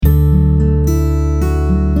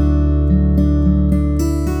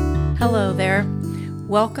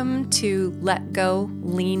Welcome to Let Go,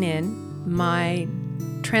 Lean In, my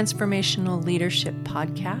transformational leadership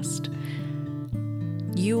podcast.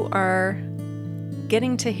 You are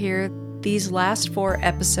getting to hear these last 4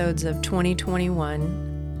 episodes of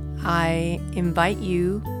 2021. I invite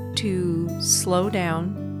you to slow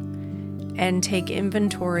down and take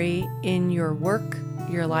inventory in your work,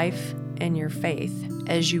 your life, and your faith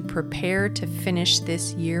as you prepare to finish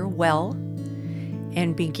this year well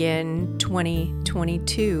and begin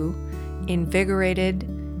 2022 invigorated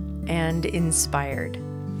and inspired.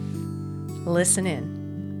 Listen in.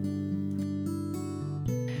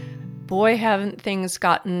 Boy, haven't things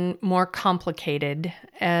gotten more complicated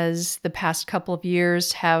as the past couple of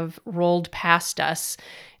years have rolled past us,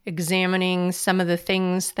 examining some of the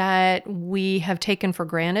things that we have taken for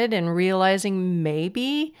granted and realizing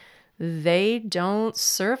maybe they don't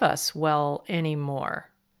serve us well anymore.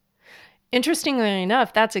 Interestingly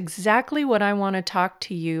enough, that's exactly what I want to talk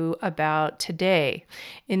to you about today.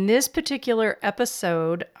 In this particular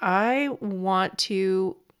episode, I want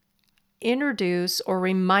to introduce or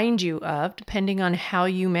remind you of, depending on how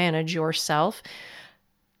you manage yourself,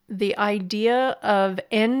 the idea of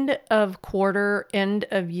end of quarter, end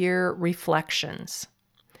of year reflections.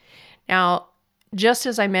 Now, just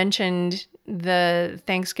as I mentioned, the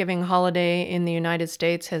Thanksgiving holiday in the United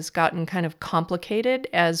States has gotten kind of complicated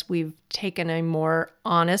as we've taken a more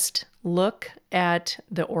honest look at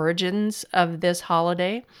the origins of this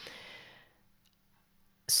holiday.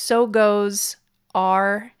 So goes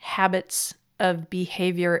our habits of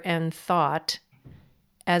behavior and thought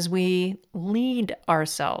as we lead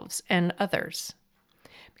ourselves and others.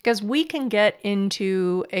 Because we can get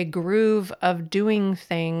into a groove of doing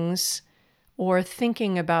things or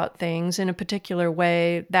thinking about things in a particular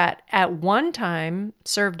way that at one time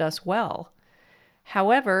served us well.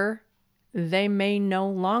 However, they may no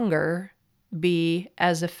longer be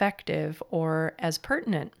as effective or as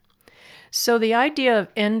pertinent. So the idea of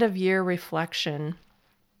end-of-year reflection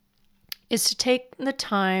is to take the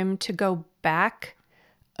time to go back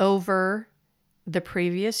over the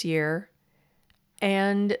previous year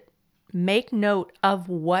and make note of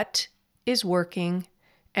what is working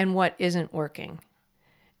and what isn't working.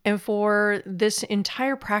 And for this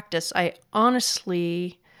entire practice, I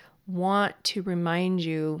honestly want to remind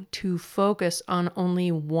you to focus on only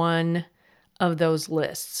one of those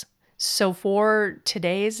lists. So for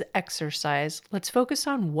today's exercise, let's focus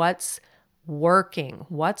on what's working,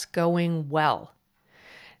 what's going well.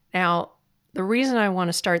 Now, the reason I want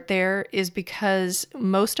to start there is because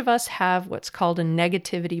most of us have what's called a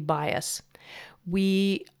negativity bias.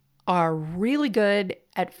 We are really good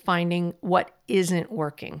at finding what isn't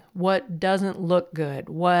working, what doesn't look good,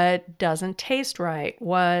 what doesn't taste right,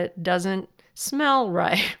 what doesn't smell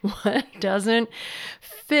right, what doesn't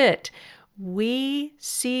fit. We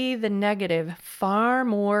see the negative far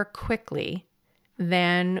more quickly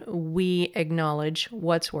than we acknowledge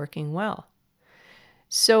what's working well.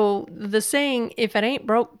 So the saying, if it ain't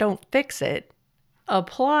broke, don't fix it,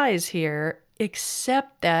 applies here,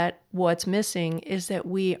 except that what's missing is that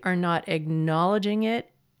we are not acknowledging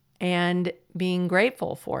it and being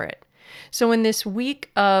grateful for it. So in this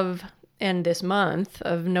week of, and this month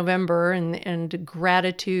of November and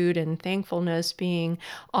gratitude and thankfulness being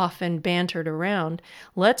often bantered around,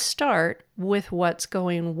 let's start with what's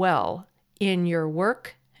going well in your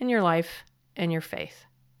work and your life and your faith.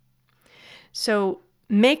 So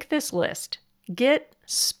make this list. Get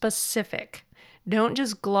specific. Don't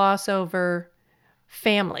just gloss over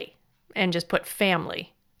family and just put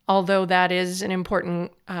family, although that is an important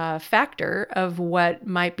factor of what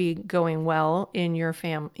might be going well in your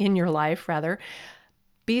life.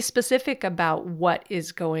 Be specific about what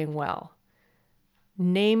is going well.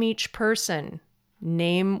 Name each person.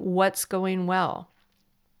 Name what's going well.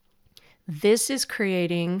 This is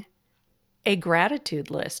creating a gratitude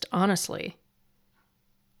list, honestly.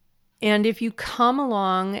 And if you come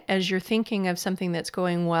along as you're thinking of something that's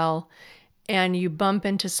going well and you bump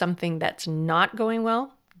into something that's not going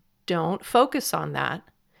well, don't focus on that.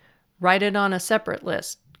 Write it on a separate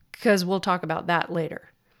list because we'll talk about that later.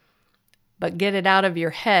 But get it out of your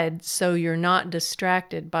head so you're not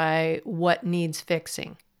distracted by what needs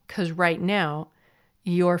fixing, because right now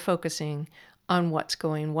you're focusing on what's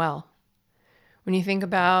going well. When you think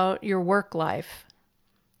about your work life,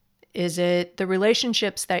 is it the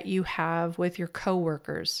relationships that you have with your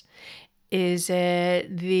coworkers? Is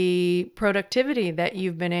it the productivity that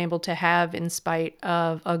you've been able to have in spite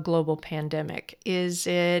of a global pandemic? Is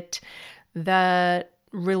it the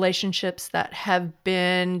relationships that have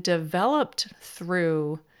been developed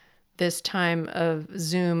through this time of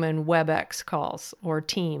Zoom and WebEx calls or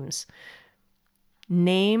Teams?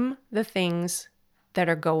 Name the things that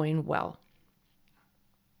are going well.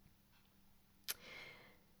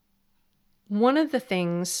 One of the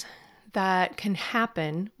things that can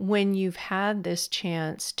happen when you've had this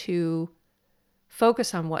chance to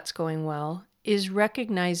focus on what's going well is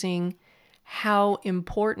recognizing how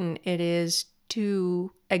important it is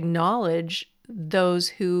to acknowledge those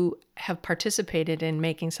who have participated in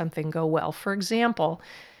making something go well. For example,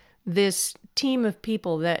 this team of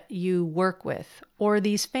people that you work with, or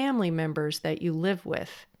these family members that you live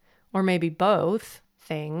with, or maybe both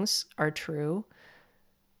things are true.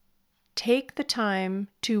 Take the time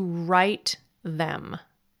to write them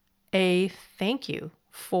a thank you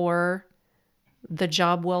for the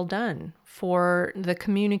job well done, for the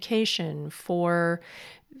communication, for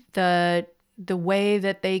the way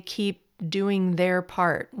that they keep doing their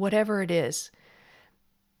part, whatever it is.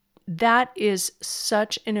 That is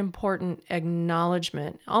such an important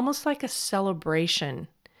acknowledgement, almost like a celebration,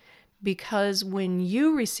 because when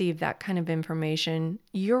you receive that kind of information,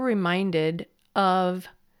 you're reminded of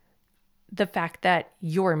the fact that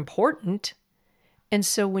you're important. And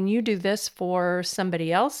so when you do this for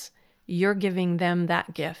somebody else, you're giving them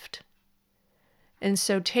that gift. And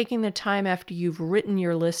so taking the time after you've written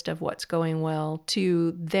your list of what's going well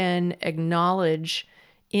to then acknowledge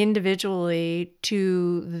individually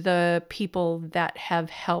to the people that have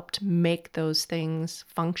helped make those things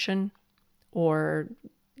function or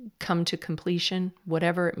come to completion,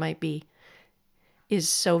 whatever it might be, is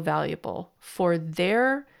so valuable for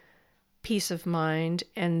their peace of mind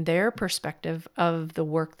and their perspective of the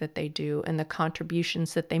work that they do and the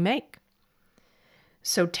contributions that they make.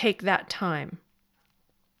 So take that time.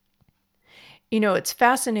 You know, it's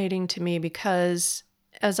fascinating to me because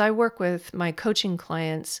as I work with my coaching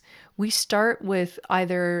clients, we start with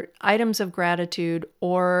either items of gratitude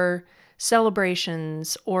or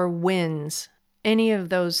celebrations or wins. Any of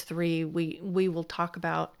those three we will talk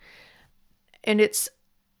about. And it's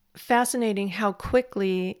fascinating how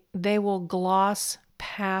quickly they will gloss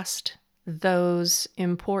past those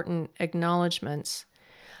important acknowledgments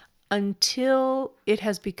until it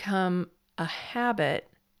has become a habit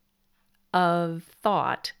of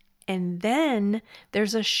thought. And then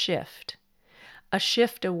there's a shift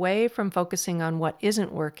away from focusing on what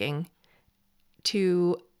isn't working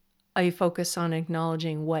to a focus on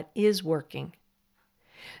acknowledging what is working.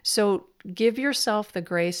 So give yourself the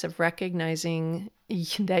grace of recognizing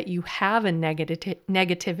that you have a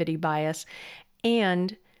negativity bias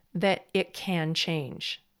and that it can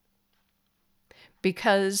change.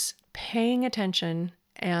 Because paying attention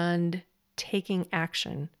and taking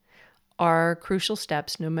action are crucial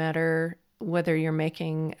steps, no matter whether you're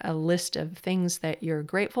making a list of things that you're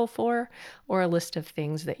grateful for or a list of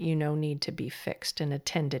things that you know need to be fixed and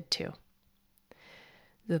attended to.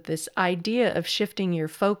 That this idea of shifting your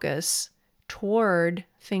focus toward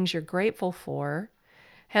things you're grateful for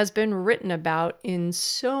has been written about in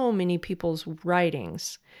so many people's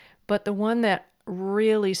writings. But the one that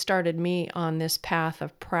really started me on this path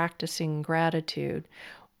of practicing gratitude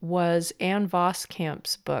was Ann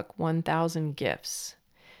Voskamp's book, 1,000 Gifts.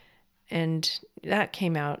 And that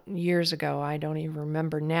came out years ago. I don't even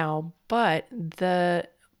remember now. But the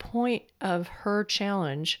point of her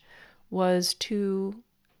challenge was to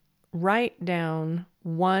write down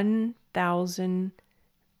 1,000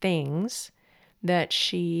 things that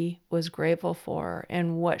she was grateful for.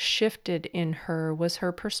 And what shifted in her was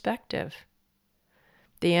her perspective.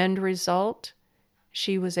 The end result,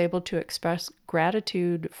 she was able to express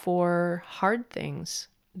gratitude for hard things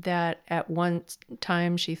that at one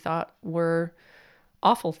time she thought were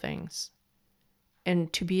awful things.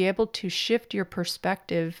 And to be able to shift your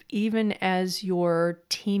perspective, even as your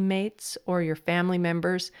teammates or your family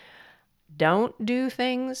members don't do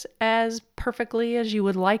things as perfectly as you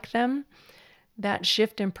would like them, that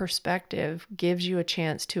shift in perspective gives you a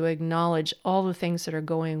chance to acknowledge all the things that are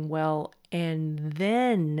going well and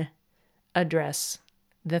then address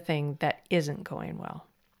the thing that isn't going well.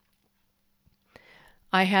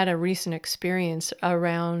 I had a recent experience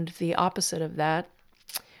around the opposite of that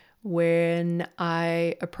when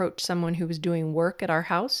I approached someone who was doing work at our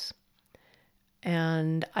house,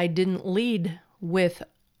 and I didn't lead with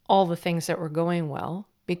all the things that were going well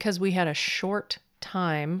because we had a short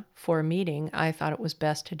time for a meeting. I thought it was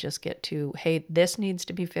best to just get to, hey, this needs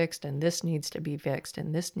to be fixed and this needs to be fixed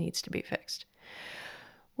and this needs to be fixed.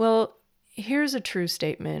 Well, here's a true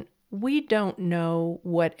statement. We don't know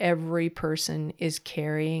what every person is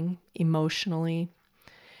carrying emotionally.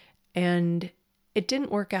 And it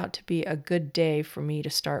didn't work out to be a good day for me to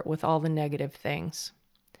start with all the negative things.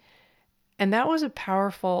 And that was a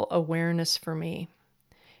powerful awareness for me.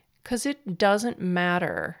 Because it doesn't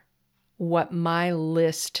matter what my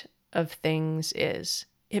list of things is.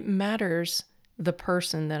 It matters the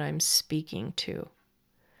person that I'm speaking to.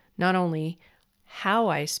 Not only how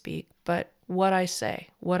I speak, but what I say,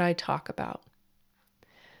 what I talk about.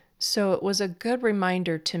 So it was a good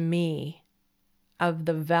reminder to me of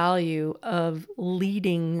the value of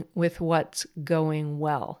leading with what's going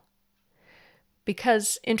well.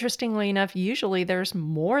 Because interestingly enough, usually there's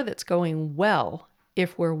more that's going well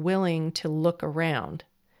if we're willing to look around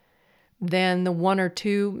than the one or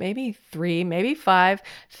two, maybe three, maybe five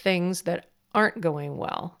things that aren't going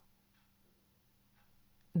well.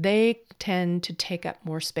 They tend to take up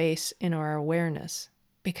more space in our awareness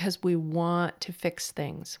because we want to fix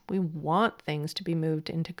things. We want things to be moved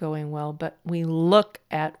into going well, but we look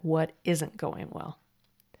at what isn't going well.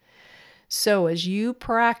 So as you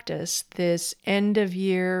practice this end of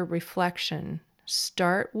year reflection,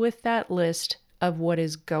 start with that list of what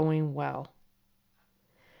is going well.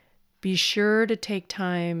 Be sure to take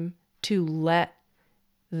time to let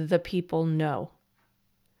the people know.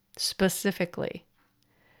 Specifically,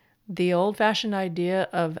 the old-fashioned idea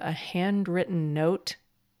of a handwritten note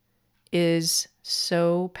is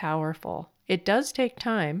so powerful. It does take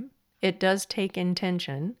time. It does take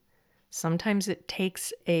intention. Sometimes it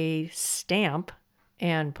takes a stamp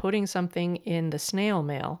and putting something in the snail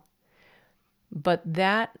mail. But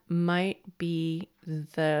that might be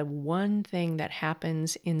the one thing that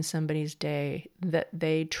happens in somebody's day that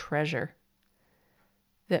they treasure,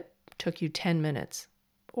 that took you 10 minutes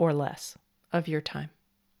or less of your time.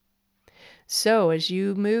 So as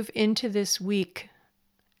you move into this week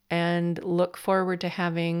and look forward to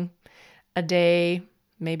having a day,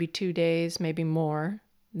 maybe 2 days, maybe more,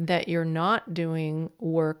 that you're not doing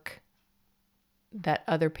work that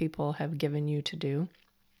other people have given you to do,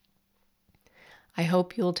 I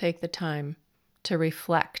hope you'll take the time to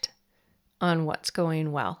reflect on what's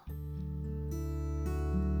going well.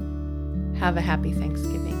 Have a happy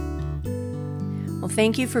Thanksgiving. Well,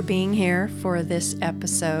 thank you for being here for this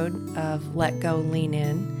episode of Let Go, Lean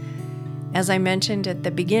In. As I mentioned at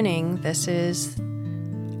the beginning, this is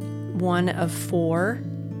one of 4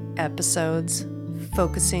 episodes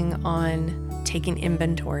focusing on taking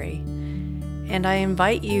inventory. And I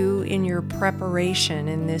invite you in your preparation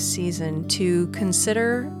in this season to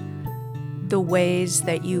consider the ways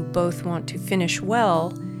that you both want to finish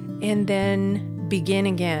well and then begin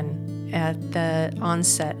again at the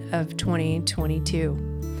onset of 2022.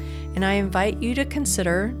 And I invite you to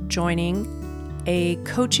consider joining a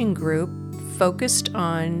coaching group focused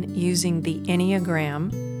on using the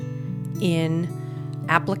Enneagram in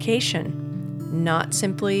application, not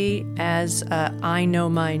simply as a I know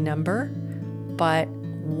my number, but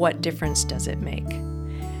what difference does it make?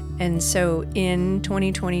 And so in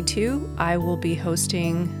 2022, I will be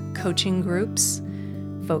hosting coaching groups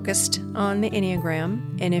focused on the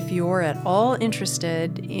Enneagram. And if you're at all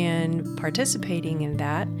interested in participating in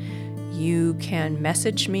that, you can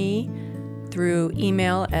message me through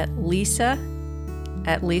email at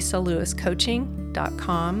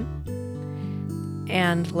lisa@lisalewiscoaching.com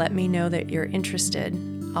and let me know that you're interested.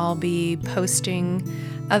 I'll be posting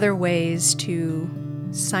other ways to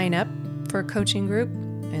sign up for a coaching group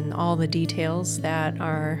and all the details that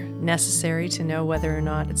are necessary to know whether or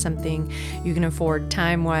not it's something you can afford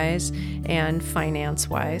time-wise and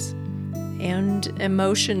finance-wise and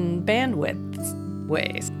emotion bandwidth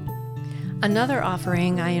ways. Another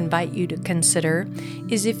offering I invite you to consider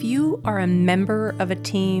is if you are a member of a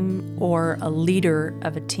team or a leader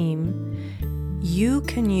of a team, you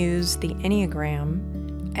can use the Enneagram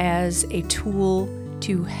as a tool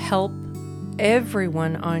to help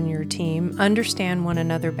everyone on your team understand one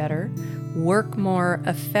another better, work more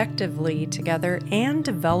effectively together, and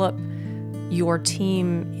develop your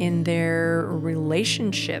team in their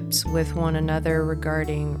relationships with one another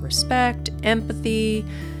regarding respect, empathy,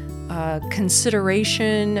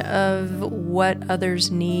 consideration of what others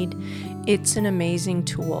need. It's an amazing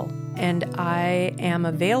tool, and I am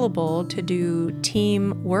available to do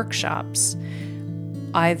team workshops,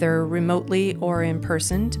 either remotely or in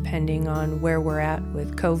person, depending on where we're at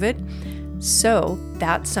with COVID. So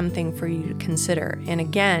that's something for you to consider. And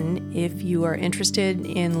again, if you are interested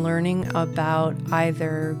in learning about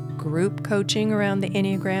either group coaching around the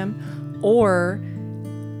Enneagram or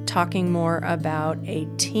talking more about a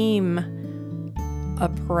team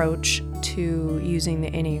approach to using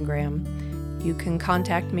the Enneagram, you can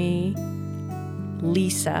contact me,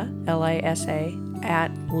 Lisa, Lisa,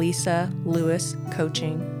 at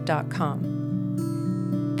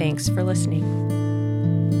lisalewiscoaching.com. Thanks for listening.